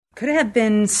Could have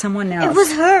been someone else. It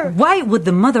was her. Why would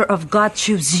the Mother of God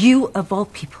choose you of all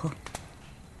people?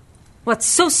 What's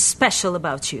so special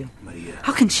about you? Maria.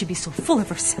 How can she be so full of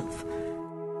herself?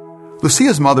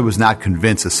 Lucia's mother was not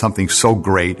convinced that something so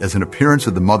great as an appearance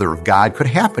of the Mother of God could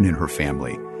happen in her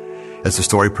family. As the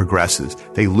story progresses,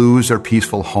 they lose their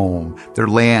peaceful home, their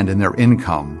land, and their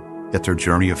income, yet their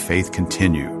journey of faith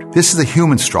continued. This is a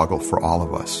human struggle for all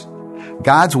of us.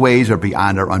 God's ways are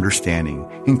beyond our understanding,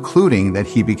 including that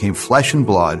He became flesh and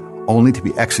blood only to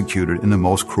be executed in the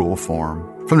most cruel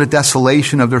form. From the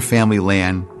desolation of their family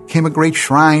land came a great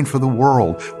shrine for the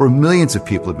world where millions of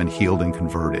people have been healed and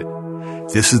converted.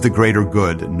 This is the greater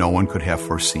good that no one could have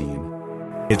foreseen.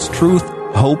 It's truth,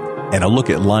 hope, and a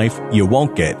look at life you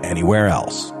won't get anywhere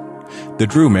else. The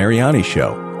Drew Mariani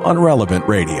Show on Relevant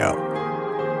Radio.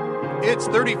 It's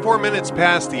 34 minutes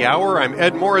past the hour. I'm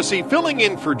Ed Morrissey, filling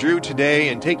in for Drew today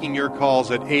and taking your calls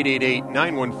at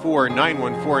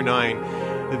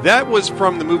 888-914-9149. That was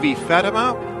from the movie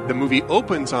Fatima. The movie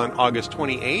opens on August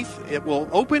 28th. It will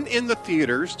open in the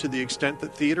theaters to the extent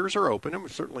that theaters are open. I'm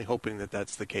certainly hoping that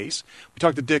that's the case. We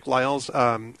talked to Dick Lyles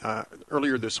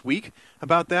earlier this week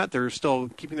about that. They're still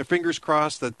keeping their fingers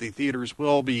crossed that the theaters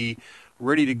will be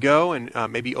ready to go and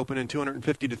maybe open in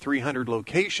 250 to 300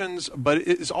 locations, but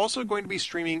it is also going to be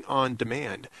streaming on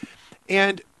demand.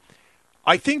 And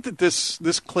I think that this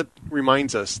clip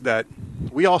reminds us that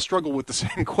we all struggle with the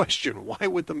same question. Why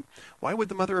would the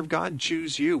Mother of God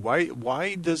choose you?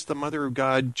 Why does the Mother of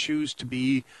God choose to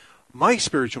be my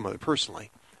spiritual mother personally?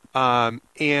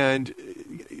 And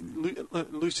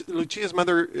Lucia's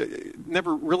mother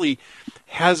never really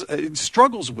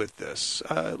struggles with this.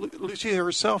 Lucia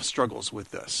herself struggles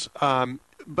with this.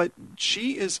 But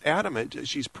she is adamant.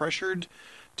 She's pressured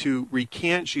to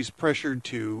recant. She's pressured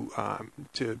to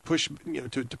push,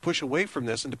 to push away from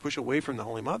this and to push away from the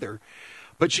Holy Mother.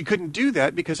 But she couldn't do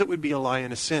that because it would be a lie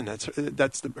and a sin.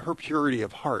 That's her purity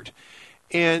of heart,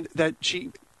 and that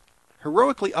she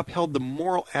heroically upheld the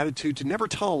moral attitude to never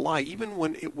tell a lie, even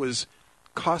when it was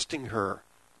costing her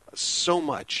so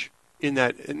much. And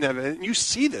you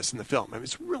see this in the film. I mean,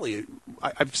 it's really.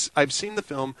 I've seen the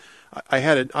film. I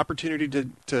had an opportunity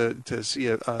to see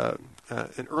an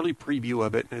early preview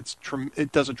of it, and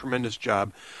it does a tremendous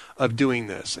job of doing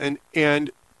this. And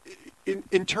in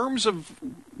terms of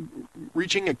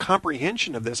reaching a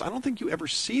comprehension of this, I don't think you ever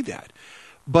see that.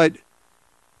 But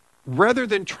rather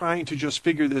than trying to just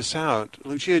figure this out,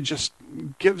 Lucia just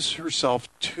gives herself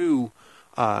to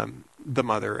the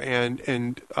Mother and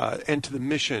to the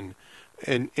mission,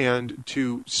 and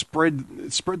to spread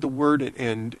the word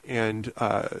and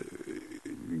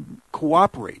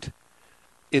cooperate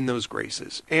in those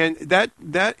graces. And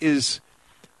that is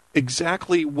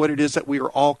exactly what it is that we are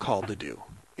all called to do.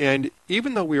 And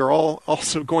even though we are all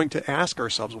also going to ask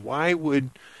ourselves, why would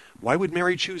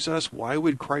Mary choose us? Why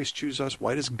would Christ choose us?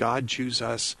 Why does God choose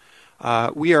us?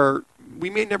 We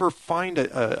may never find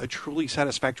a truly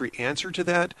satisfactory answer to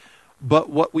that, but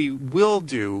what we will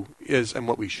do is, and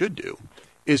what we should do,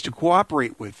 is to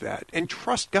cooperate with that and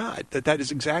trust God that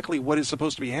is exactly what is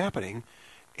supposed to be happening.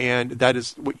 And that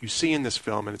is what you see in this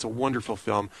film, and it's a wonderful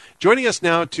film. Joining us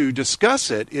now to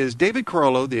discuss it is David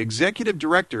Carollo, the executive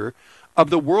director of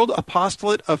the World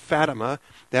Apostolate of Fatima.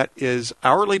 That is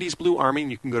Our Lady's Blue Army,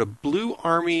 and you can go to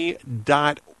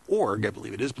bluearmy.org, I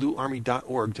believe it is,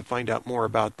 bluearmy.org, to find out more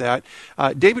about that.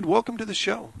 David, welcome to the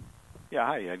show. Yeah,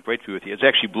 hi. Great to be with you. It's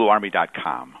actually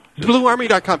bluearmy.com.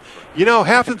 Bluearmy.com. You know,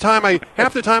 half the time I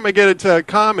get it to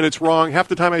com and it's wrong. Half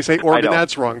the time I say org and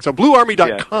that's wrong. So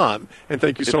bluearmy.com. Yeah. And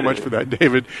thank you so much for that,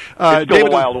 David. It's still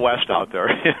the Wild West out there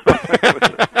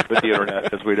with the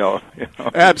internet, as we know.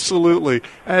 Absolutely.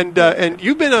 And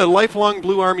you've been a lifelong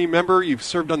Blue Army member. You've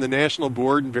served on the national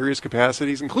board in various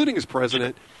capacities, including as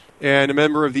president, and a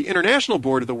member of the international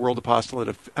board of the World Apostolate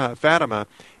of Fatima.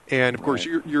 And of course,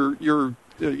 you're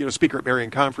speaker at Marian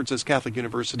conferences, Catholic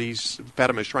universities,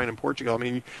 Fatima Shrine in Portugal. I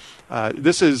mean,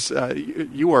 this is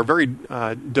you are very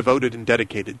devoted and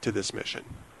dedicated to this mission.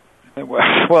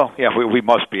 Well, yeah, we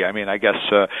must be. I mean, I guess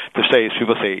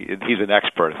people say he's an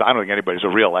expert. I don't think anybody's a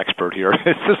real expert here.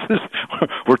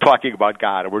 We're talking about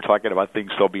God, and we're talking about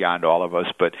things so beyond all of us.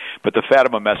 But the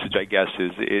Fatima message, I guess,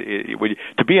 is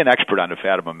to be an expert on the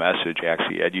Fatima message.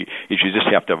 Actually, Ed, you just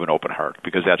have to have an open heart,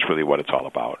 because that's really what it's all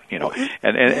about. And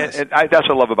that's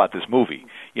what I love about this movie.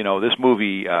 This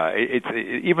movie,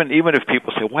 even if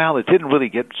people say, well, it didn't really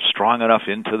get strong enough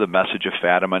into the message of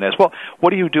Fatima. And well,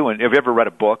 what are you doing? Have you ever read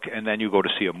a book and then you go to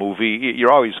see a movie?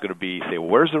 You're always going to say, well,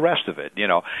 where's the rest of it?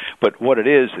 But what it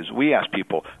is we ask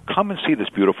people, come and see this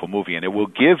beautiful movie, and it will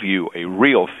give you a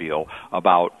real feel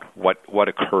about what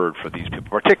occurred for these people,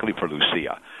 particularly for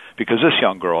Lucia. Because this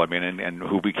young girl, I mean, and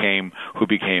who became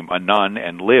a nun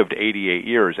and lived 88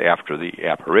 years after the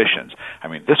apparitions. I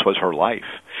mean, this was her life,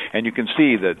 and you can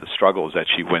see the struggles that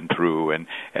she went through, and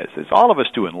as all of us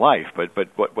do in life. But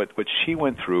what she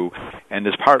went through, and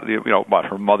this part, about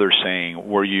her mother saying,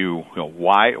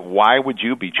 why would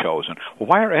you be chosen? Well,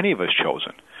 why are any of us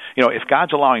chosen? If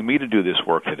God's allowing me to do this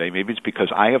work today, maybe it's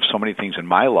because I have so many things in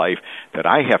my life that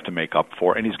I have to make up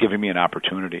for, and He's giving me an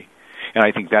opportunity. And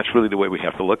I think that's really the way we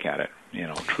have to look at it.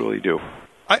 Truly do.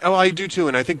 I do too,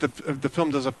 and I think the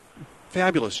film does a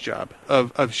fabulous job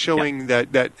of showing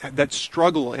that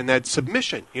struggle and that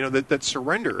submission, that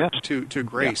surrender to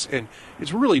grace, and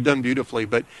it's really done beautifully.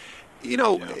 But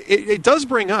it does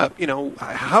bring up,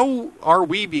 how are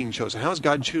we being chosen? How is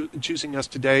God choosing us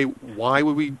today? Why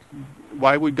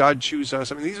would God choose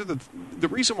us? I mean, these are the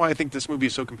reason why I think this movie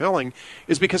is so compelling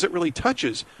is because it really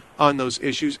touches on those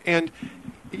issues. And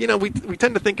we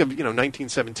tend to think of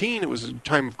 1917. It was a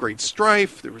time of great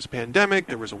strife. There was a pandemic.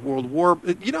 There was a world war.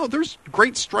 There's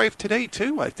great strife today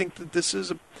too. I think that this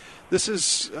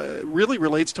is really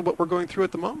relates to what we're going through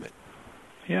at the moment.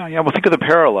 Yeah. Well, think of the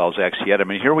parallels, actually. I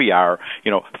mean, here we are,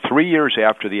 3 years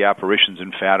after the apparitions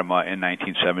in Fatima in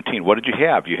 1917. What did you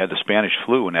have? You had the Spanish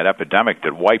flu and that epidemic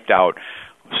that wiped out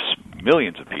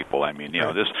millions of people. I mean,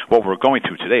 what we're going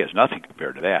through today is nothing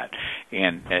compared to that.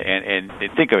 And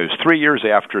think of it, it was 3 years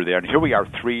after that, and here we are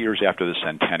 3 years after the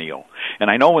centennial. And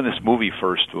I know when this movie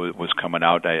first was coming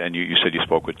out, and you said you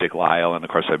spoke with Dick Lyle, and of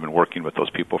course I've been working with those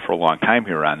people for a long time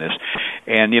here on this.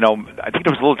 And, I think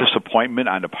there was a little disappointment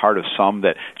on the part of some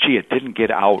that, it didn't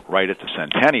get out right at the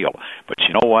centennial. But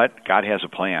you know what? God has a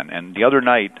plan. And the other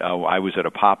night, I was at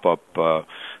a pop-up a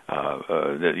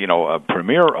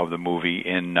premiere of the movie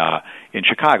in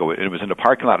Chicago. It was in the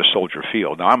parking lot of Soldier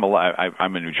Field. Now I'm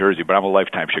in New Jersey, but I'm a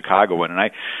lifetime Chicagoan, and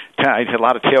I had a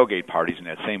lot of tailgate parties in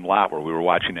that same lot where we were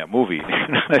watching that movie.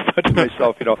 And I thought to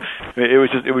myself, it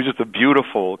was just a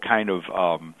beautiful kind of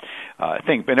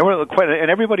thing. And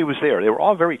everybody was there. They were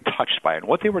all very touched by it. And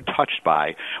what they were touched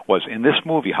by was in this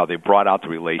movie how they brought out the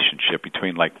relationship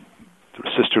between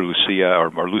Sister Lucia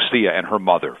or Lucia and her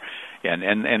mother. And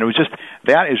it was just,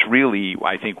 that is really,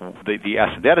 I think, the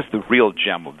essence. That is the real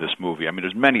gem of this movie. I mean,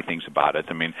 there's many things about it.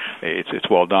 I mean, it's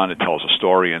well done. It tells a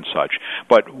story and such.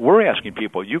 But we're asking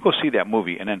people, you go see that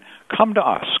movie and then come to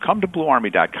us, come to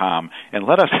BlueArmy.com, and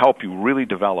let us help you really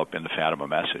develop in the Fatima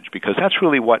message, because that's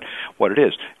really what it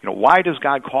is. Why does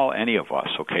God call any of us?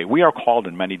 Okay, we are called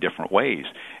in many different ways,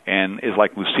 and it's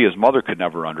like Lucia's mother could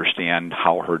never understand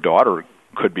how her daughter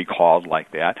could be called like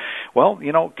that. Well,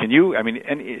 can you? I mean,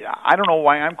 and I don't know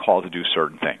why I'm called to do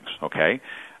certain things. Okay,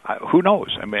 who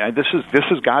knows? I mean, this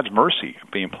is God's mercy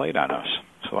being played on us.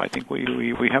 So I think we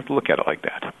have to look at it like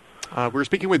that. We're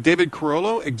speaking with David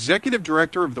Carollo, Executive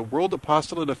Director of the World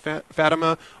Apostolate of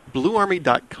Fatima,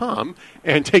 BlueArmy.com,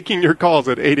 and taking your calls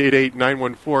at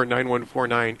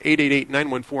 888-914-9149,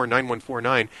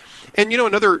 888-914-9149. And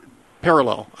another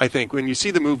parallel, I think, when you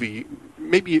see the movie,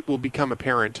 maybe it will become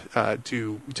apparent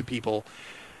to people,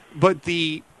 but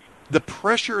the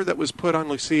pressure that was put on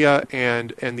Lucia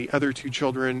and the other two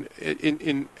children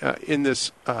in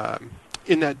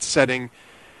that setting,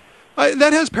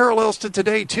 that has parallels to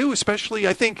today too, especially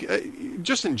I think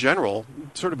just in general,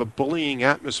 sort of a bullying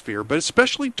atmosphere, but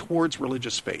especially towards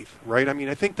religious faith, right? I mean,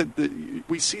 I think that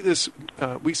we see this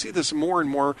more and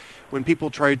more when people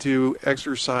try to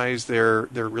exercise their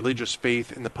religious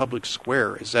faith in the public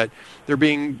square, is that they're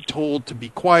being told to be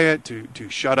quiet, to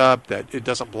shut up, that it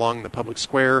doesn't belong in the public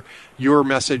square. Your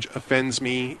message offends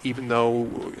me, even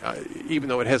though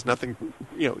it has nothing,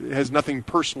 it has nothing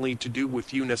personally to do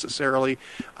with you necessarily.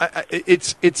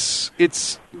 It's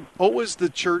always the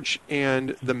church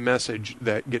and the message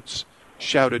that gets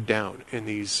shouted down in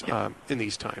these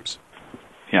times.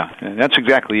 Yeah, and that's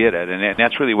exactly it, Ed, and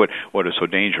that's really what is so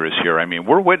dangerous here. I mean,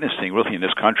 we're witnessing really in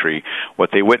this country what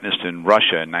they witnessed in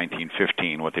Russia in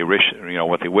 1915, what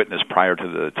they witnessed prior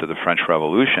to the French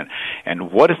Revolution.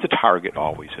 And what is the target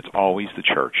always? It's always the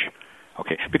church.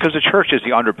 Okay, because the church is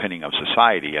the underpinning of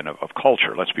society and of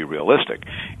culture. Let's be realistic.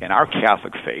 And our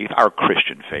Catholic faith, our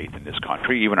Christian faith in this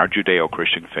country, even our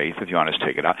Judeo-Christian faith, if you want to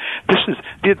take it out, this is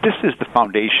the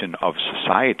foundation of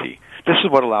society. This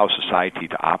is what allows society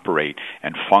to operate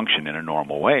and function in a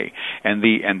normal way. And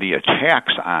the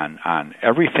attacks on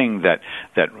everything that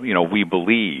we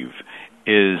believe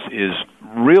is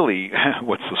really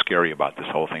what's so scary about this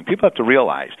whole thing. People have to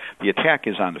realize the attack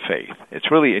is on the faith. It's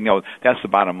really, that's the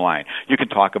bottom line. You can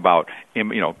talk about,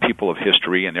 people of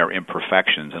history and their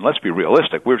imperfections, and let's be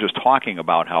realistic. We're just talking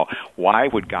about why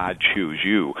would God choose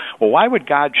you? Well, why would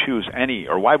God choose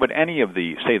why would any of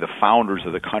the founders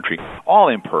of the country, all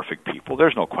imperfect people?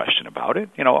 There's no question about it.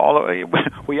 We're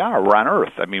on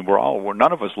earth. I mean,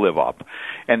 none of us live up,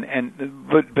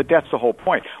 but that's the whole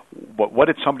point. What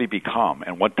did somebody become,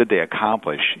 and what did they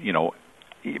accomplish?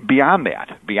 Beyond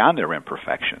their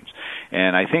imperfections.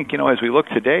 And I think, as we look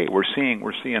today, we're seeing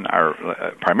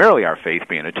primarily our faith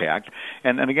being attacked,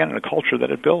 and again in a culture that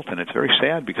it built, and it's very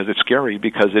sad because it's scary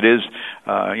because it is,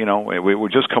 we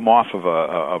just come off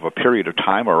of a period of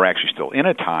time, or we're actually still in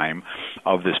a time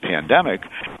of this pandemic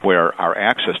where our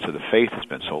access to the faith has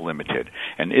been so limited.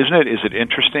 And is it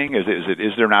interesting?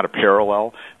 Is there not a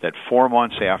parallel that 4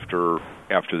 months after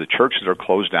the churches are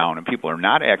closed down and people are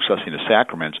not accessing the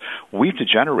sacraments, we've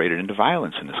degenerated into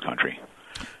violence in this country?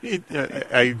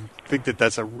 I think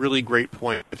that's a really great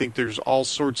point. I think there's going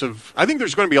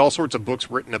to be all sorts of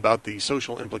books written about the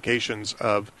social implications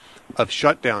of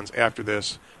shutdowns after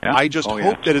this. Yeah. I just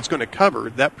hope that it's going to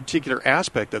cover that particular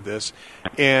aspect of this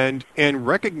and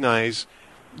recognize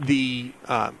the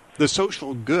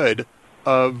social good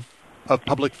of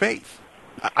public faith.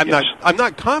 I'm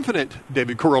not confident,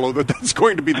 David Carollo, that that's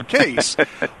going to be the case.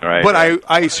 Right, but right.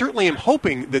 I certainly am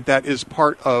hoping that is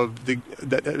part of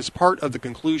the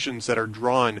conclusions that are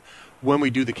drawn when we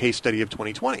do the case study of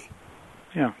 2020.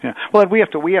 Yeah. Well, we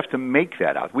have to make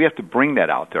that out. We have to bring that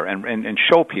out there and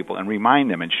show people and remind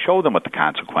them and show them what the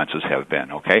consequences have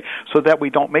been, okay? So that we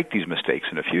don't make these mistakes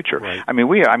in the future. Right. I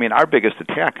mean, our biggest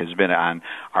attack has been on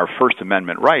our First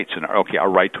Amendment rights and our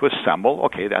right to assemble.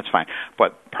 Okay, that's fine,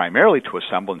 but primarily to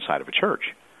assemble inside of a church.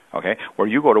 Okay, where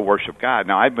you go to worship God.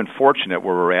 Now, I've been fortunate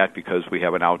where we're at because we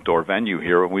have an outdoor venue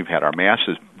here, and we've had our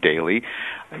masses daily,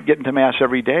 getting to Mass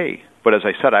every day. But as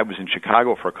I said, I was in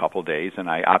Chicago for a couple of days, and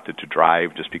I opted to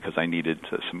drive just because I needed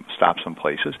to stop some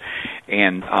places.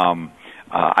 And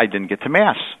I didn't get to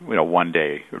Mass, 1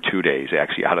 day or 2 days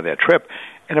actually out of that trip.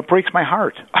 And it breaks my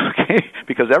heart, okay?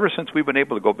 Because ever since we've been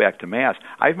able to go back to Mass,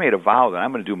 I've made a vow that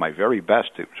I'm going to do my very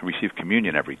best to receive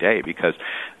communion every day because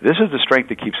this is the strength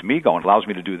that keeps me going, allows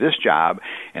me to do this job,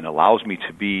 and allows me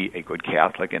to be a good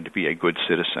Catholic and to be a good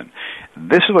citizen.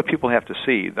 This is what people have to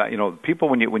see. That, people,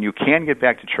 when you can get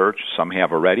back to church, some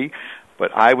have already,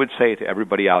 but I would say to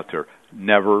everybody out there,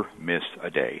 never miss a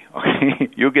day. Okay,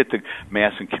 you get to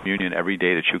Mass and communion every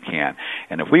day that you can,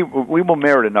 and if we will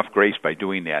merit enough grace by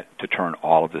doing that to turn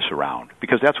all of this around,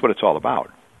 because that's what it's all about.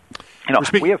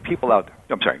 We have people out there.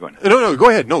 I'm sorry, go ahead. No, go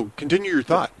ahead. No, continue your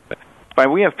thought.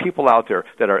 But we have people out there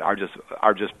that are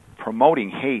just promoting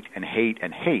hate and hate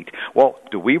and hate. Well,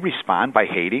 do we respond by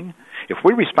hating? If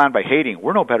we respond by hating,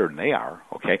 we're no better than they are,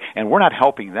 okay? And we're not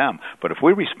helping them. But if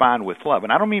we respond with love,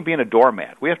 and I don't mean being a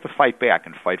doormat. We have to fight back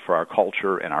and fight for our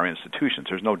culture and our institutions.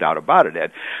 There's no doubt about it,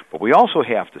 Ed. But we also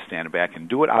have to stand back and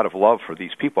do it out of love for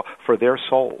these people, for their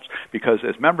souls. Because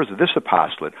as members of this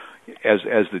apostolate, as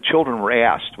the children were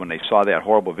asked when they saw that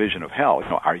horrible vision of hell,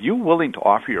 are you willing to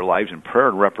offer your lives in prayer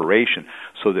and reparation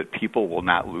so that people will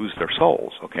not lose their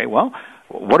souls? Okay, well,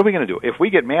 what are we going to do? If we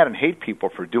get mad and hate people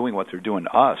for doing what they're doing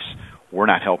to us, we're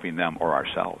not helping them or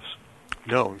ourselves.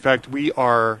 No, in fact, we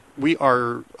are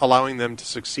allowing them to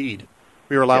succeed.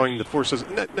 We are allowing the forces.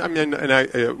 I mean, and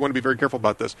I want to be very careful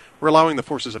about this. We're allowing the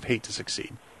forces of hate to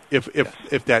succeed,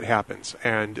 if that happens,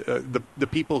 and the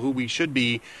people who we should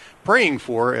be praying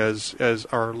for, as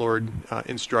our Lord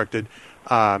instructed,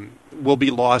 will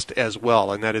be lost as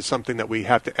well, and that is something that we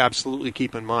have to absolutely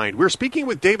keep in mind. We're speaking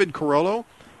with David Carollo,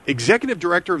 Executive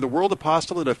Director of the World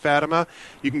Apostolate of Fatima.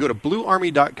 You can go to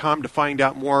bluearmy.com to find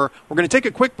out more. We're going to take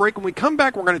a quick break. When we come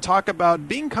back, we're going to talk about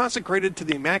being consecrated to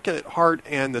the Immaculate Heart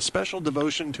and the special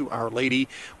devotion to Our Lady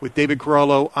with David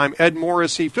Carollo. I'm Ed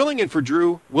Morrissey, filling in for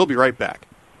Drew. We'll be right back.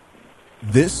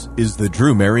 This is the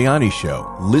Drew Mariani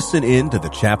Show. Listen in to the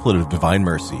Chaplet of Divine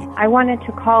Mercy. I wanted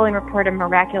to call and report a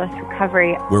miraculous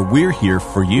recovery. Where we're here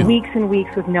for you. Weeks and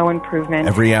weeks with no improvement.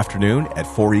 Every afternoon at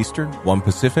 4 Eastern, 1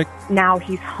 Pacific. Now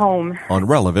he's home. On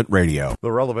Relevant Radio.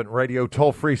 The Relevant Radio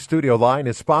toll-free studio line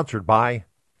is sponsored by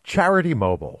Charity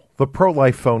Mobile, the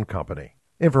pro-life phone company.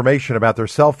 Information about their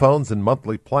cell phones and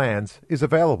monthly plans is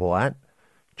available at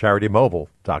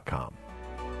CharityMobile.com.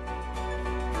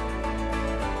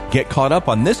 Get caught up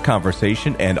on this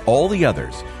conversation and all the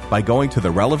others by going to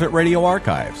the Relevant Radio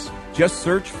archives. Just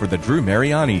search for The Drew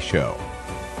Mariani Show.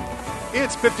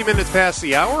 It's 50 minutes past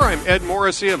the hour. I'm Ed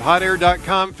Morrissey of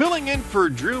HotAir.com, filling in for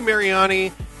Drew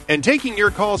Mariani and taking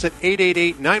your calls at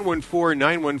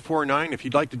 888-914-9149 if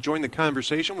you'd like to join the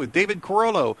conversation with David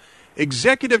Carollo,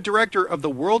 Executive Director of the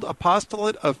World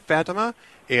Apostolate of Fatima.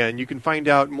 And you can find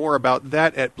out more about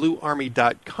that at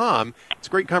bluearmy.com. It's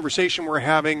a great conversation we're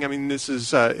having. I mean, this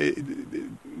is the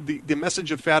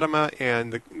message of Fatima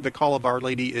and the call of Our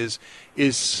Lady is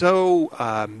so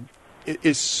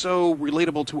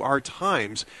relatable to our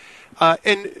times.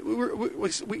 And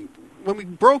when we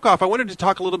broke off, I wanted to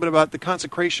talk a little bit about the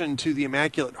consecration to the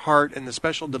Immaculate Heart and the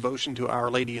special devotion to Our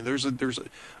Lady. And there's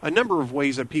a number of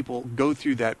ways that people go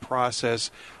through that process.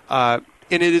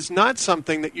 And it is not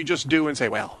something that you just do and say,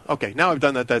 well, okay, now I've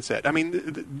done that, that's it. I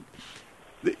mean,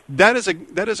 that is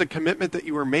a commitment that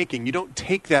you are making. You don't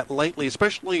take that lightly,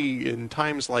 especially in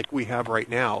times like we have right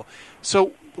now.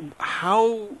 So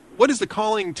what is the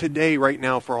calling today right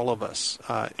now for all of us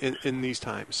in these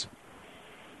times?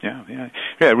 Yeah.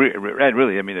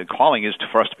 Really, I mean, the calling is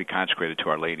for us to be consecrated to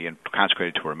Our Lady and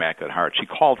consecrated to her Immaculate Heart. She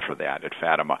called for that at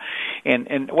Fatima,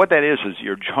 and what that is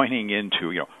you're joining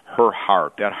into her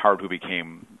heart, that heart who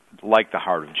became like the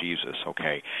heart of Jesus,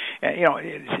 okay? And,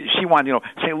 she wanted,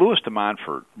 St. Louis de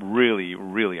Montfort really,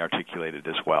 really articulated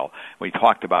this well. We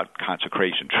talked about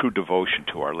consecration, true devotion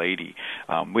to Our Lady.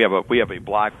 We have a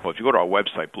blog post. If you go to our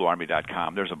website,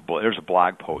 bluearmy.com, there's a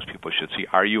blog post people should see.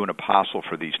 Are you an apostle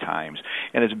for these times?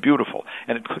 And it's beautiful.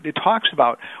 And it talks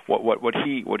about what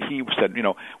he said,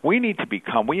 we need to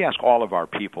become, we ask all of our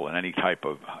people in any type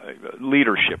of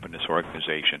leadership in this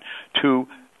organization to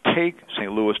take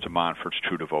St. Louis de Montfort's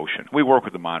true devotion. We work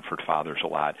with the Montfort Fathers a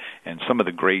lot, and some of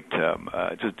the great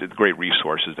great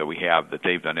resources that we have that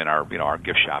they've done in our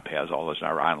gift shop has all those in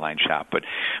our online shop. But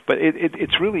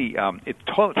it's really it's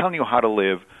telling you how to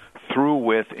live through,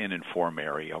 with, and in for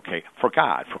Mary, okay? For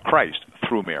God, for Christ,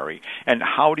 through Mary. And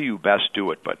how do you best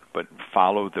do it but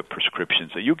follow the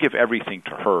prescriptions? That you give everything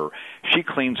to her, she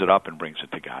cleans it up and brings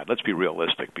it to God. Let's be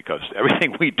realistic, because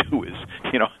everything we do is,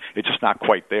 it's just not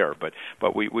quite there.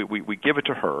 But we give it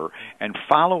to her and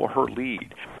follow her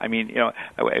lead. I mean,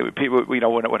 people,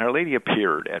 when Our Lady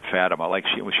appeared at Fatima, like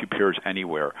she appears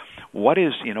anywhere,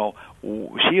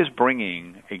 she is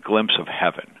bringing a glimpse of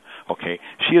heaven. Okay,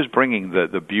 she is bringing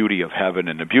the beauty of heaven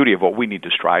and the beauty of what we need to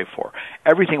strive for.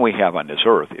 Everything we have on this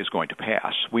earth is going to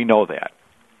pass. We know that.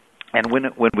 And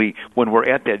when we're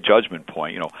at that judgment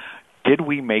point, did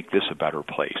we make this a better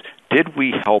place? Did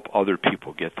we help other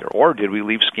people get there, or did we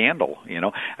leave scandal?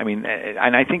 I mean,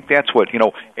 and I think that's what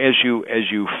as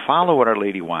you follow what Our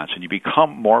Lady wants, and you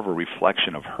become more of a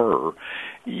reflection of her,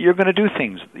 you're going to do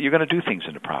things. You're going to do things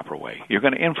in the proper way. You're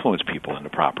going to influence people in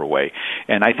the proper way,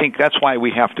 and I think that's why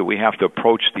we have to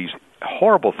approach these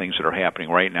horrible things that are happening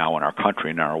right now in our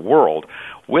country and in our world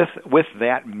with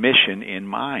that mission in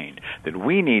mind, that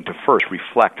we need to first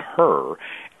reflect her.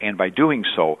 And by doing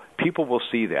so, people will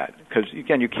see that. Because,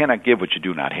 again, you cannot give what you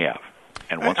do not have.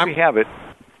 And once we have it,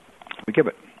 we give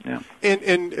it. Yeah.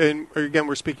 And again,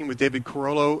 we're speaking with David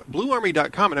Carollo,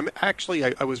 bluearmy.com. And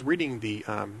I was reading the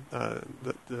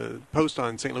post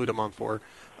on St. Louis de Montfort,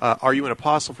 Are You an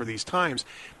Apostle for These Times?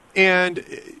 And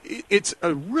it's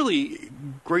a really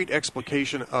great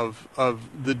explication of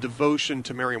the devotion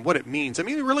to Mary and what it means. I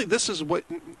mean, really, this is what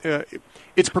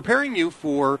it's preparing you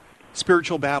for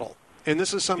spiritual battle. And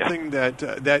this is something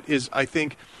that is, I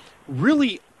think,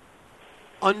 really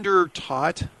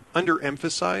under-taught,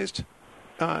 under-emphasized,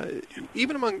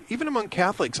 even among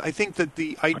Catholics. I think that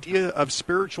the idea of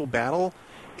spiritual battle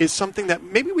is something that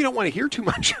maybe we don't want to hear too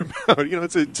much about.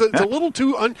 It's a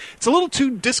little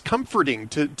too discomforting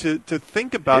to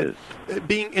think about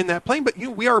being in that plane. But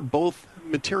we are both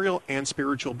material and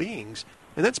spiritual beings,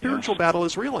 and that spiritual battle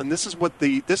is real. And this is what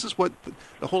the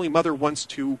Holy Mother wants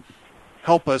to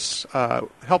help us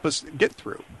get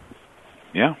through.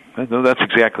 Yeah, that's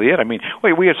exactly it. I mean,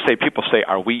 we have to say, people say,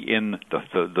 are we in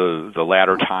the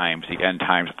latter times, the end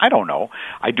times? I don't know.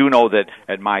 I do know that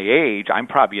at my age, I'm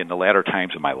probably in the latter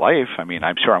times of my life. I mean,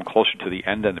 I'm sure I'm closer to the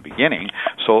end than the beginning.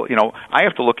 So, I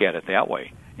have to look at it that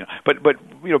way. But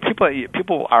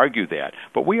people argue that.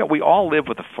 But we all live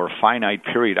for a finite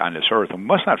period on this earth, and we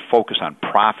must not focus on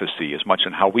prophecy as much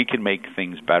on how we can make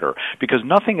things better, because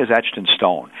nothing is etched in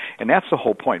stone, and that's the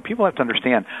whole point. People have to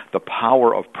understand the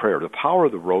power of prayer, the power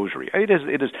of the Rosary. It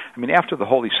is. I mean, after the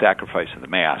holy sacrifice of the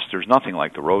Mass, there's nothing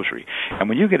like the Rosary. And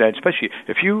when you get, especially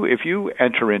if you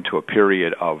enter into a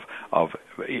period of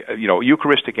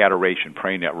Eucharistic adoration,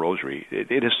 praying that Rosary,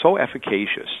 it is so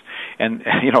efficacious, and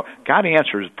God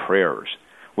answers prayers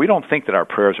we don't think that our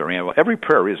prayers are answered. Well, every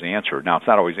prayer is answered. Now, it's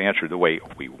not always answered the way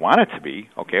we want it to be,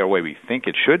 okay, or the way we think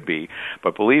it should be.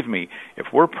 But believe me, if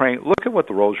we're praying, look at what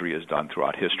the Rosary has done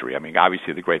throughout history. I mean,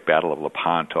 obviously the Great Battle of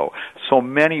Lepanto. So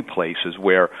many places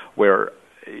where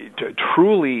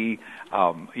truly,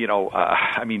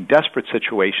 desperate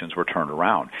situations were turned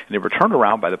around. And they were turned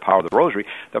around by the power of the Rosary,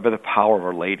 by the power of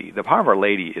Our Lady. The power of Our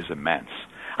Lady is immense.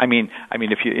 I mean,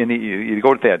 if you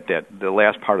go to the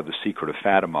last part of the Secret of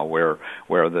Fatima, where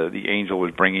the angel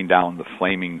was bringing down the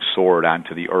flaming sword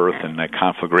onto the earth and the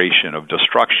conflagration of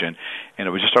destruction, and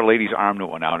it was just Our Lady's arm that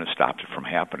went out and stopped it from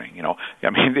happening.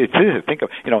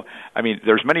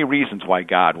 There's many reasons why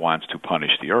God wants to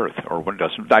punish the earth, or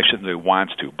doesn't. I shouldn't say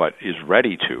wants to, but is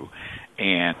ready to.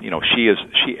 And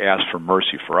she asked for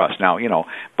mercy for us. Now,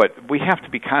 but we have to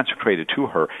be consecrated to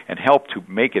her and help to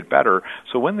make it better.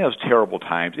 So when those terrible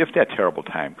times, if that terrible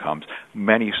time comes,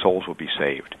 many souls will be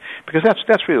saved. Because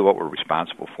that's really what we're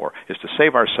responsible for, is to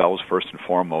save ourselves first and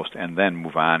foremost, and then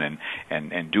move on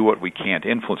and do what we can to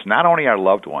influence not only our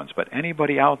loved ones, but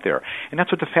anybody out there. And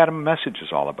that's what the Fatima message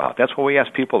is all about. That's why we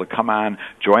ask people to come on,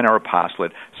 join our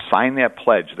apostolate, sign that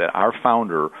pledge that our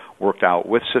founder worked out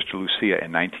with Sister Lucia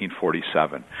in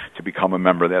 1947 to become a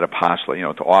member of that apostolate,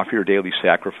 to offer your daily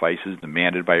sacrifices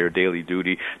demanded by your daily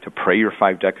duty, to pray your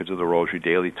 5 decades of the Rosary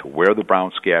daily, to wear the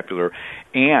brown scapular,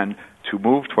 and to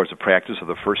move towards the practice of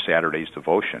the first Saturday's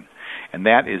devotion. And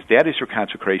that is your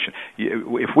consecration.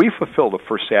 If we fulfill the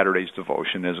first Saturday's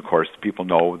devotion, as of course people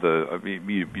know,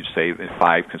 you say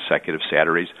 5 consecutive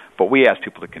Saturdays, but we ask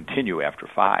people to continue after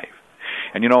 5.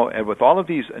 And with all of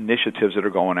these initiatives that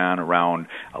are going on around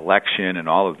election and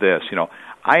all of this,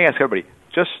 I ask everybody,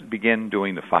 just begin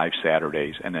doing the 5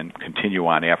 Saturdays and then continue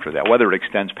on after that, whether it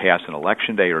extends past an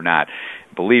election day or not.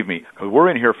 Believe me, because we're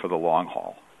in here for the long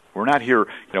haul. We're not here,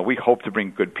 we hope to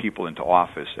bring good people into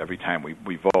office every time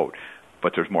we vote,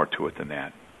 but there's more to it than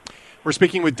that. We're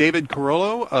speaking with David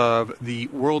Carollo of the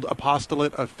World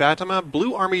Apostolate of Fatima,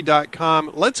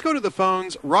 BlueArmy.com. Let's go to the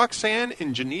phones. Roxanne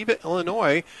in Geneva,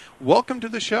 Illinois. Welcome to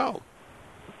the show.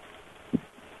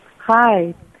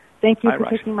 Hi. Thank you Hi, for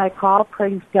Roxanne. taking my call.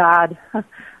 Praise God.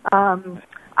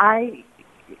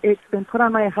 It's been put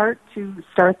on my heart to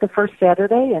start the first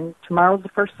Saturday, and tomorrow's the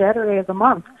first Saturday of the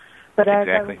month. But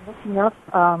Exactly. as I was looking up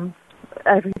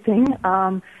everything,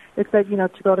 it said,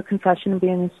 to go to confession and be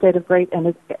in a state of grace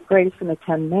and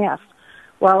attend Mass.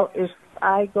 Well, if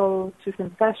I go to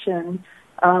confession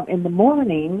in the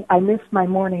morning, I miss my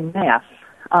morning Mass.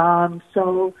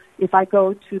 So if I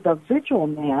go to the vigil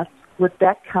Mass, would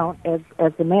that count as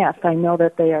the Mass? I know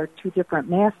that they are 2 different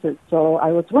Masses, so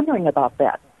I was wondering about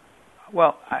that.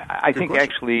 Well, I think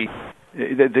actually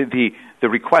the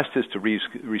request is to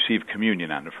receive communion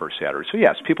on the first Saturday. So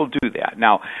yes, people do that.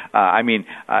 Now,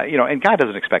 and God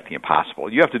doesn't expect the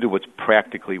impossible. You have to do what's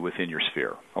practically within your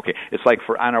sphere. Okay, it's like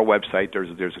on our website,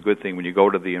 there's a good thing when you go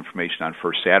to the information on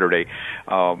First Saturday.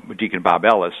 Deacon Bob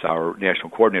Ellis, our national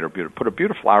coordinator, put a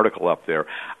beautiful article up there,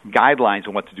 guidelines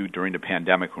on what to do during the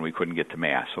pandemic when we couldn't get to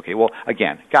Mass. Okay, well,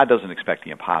 again, God doesn't expect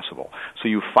the impossible. So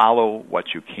you follow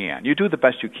what you can. You do the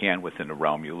best you can within the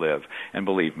realm you live. And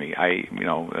believe me,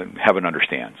 heaven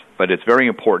understands. But it's very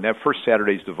important. That first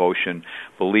Saturday's devotion,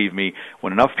 believe me,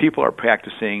 when enough people are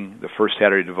practicing the first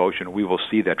Saturday devotion, we will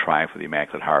see that triumph of the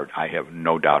Immaculate Heart. I have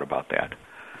no doubt about that.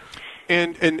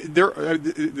 And there,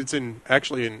 it's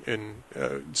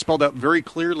spelled out very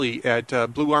clearly at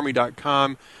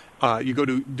BlueArmy.com. You go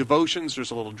to devotions,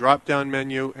 there's a little drop-down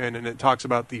menu, and then it talks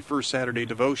about the first Saturday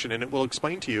devotion, and it will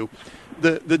explain to you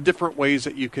the different ways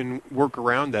that you can work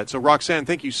around that. So, Roxanne,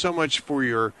 thank you so much for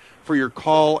your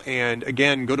call, and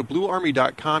again, go to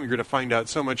BlueArmy.com. You're going to find out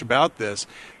so much about this.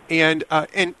 And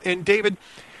David,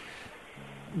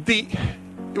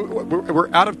 we're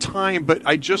out of time, but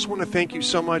I just want to thank you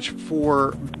so much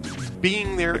for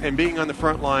being there and being on the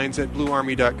front lines at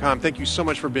BlueArmy.com. Thank you so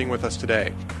much for being with us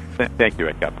today. Thank you,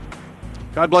 Ed.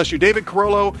 God bless you. David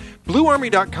Carollo,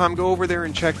 BlueArmy.com. Go over there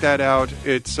and check that out.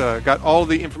 It's got all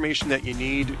the information that you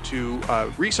need to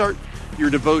restart your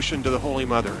devotion to the Holy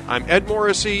Mother. I'm Ed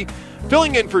Morrissey,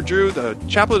 filling in for Drew. The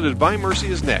Chaplet of Divine Mercy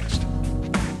is next.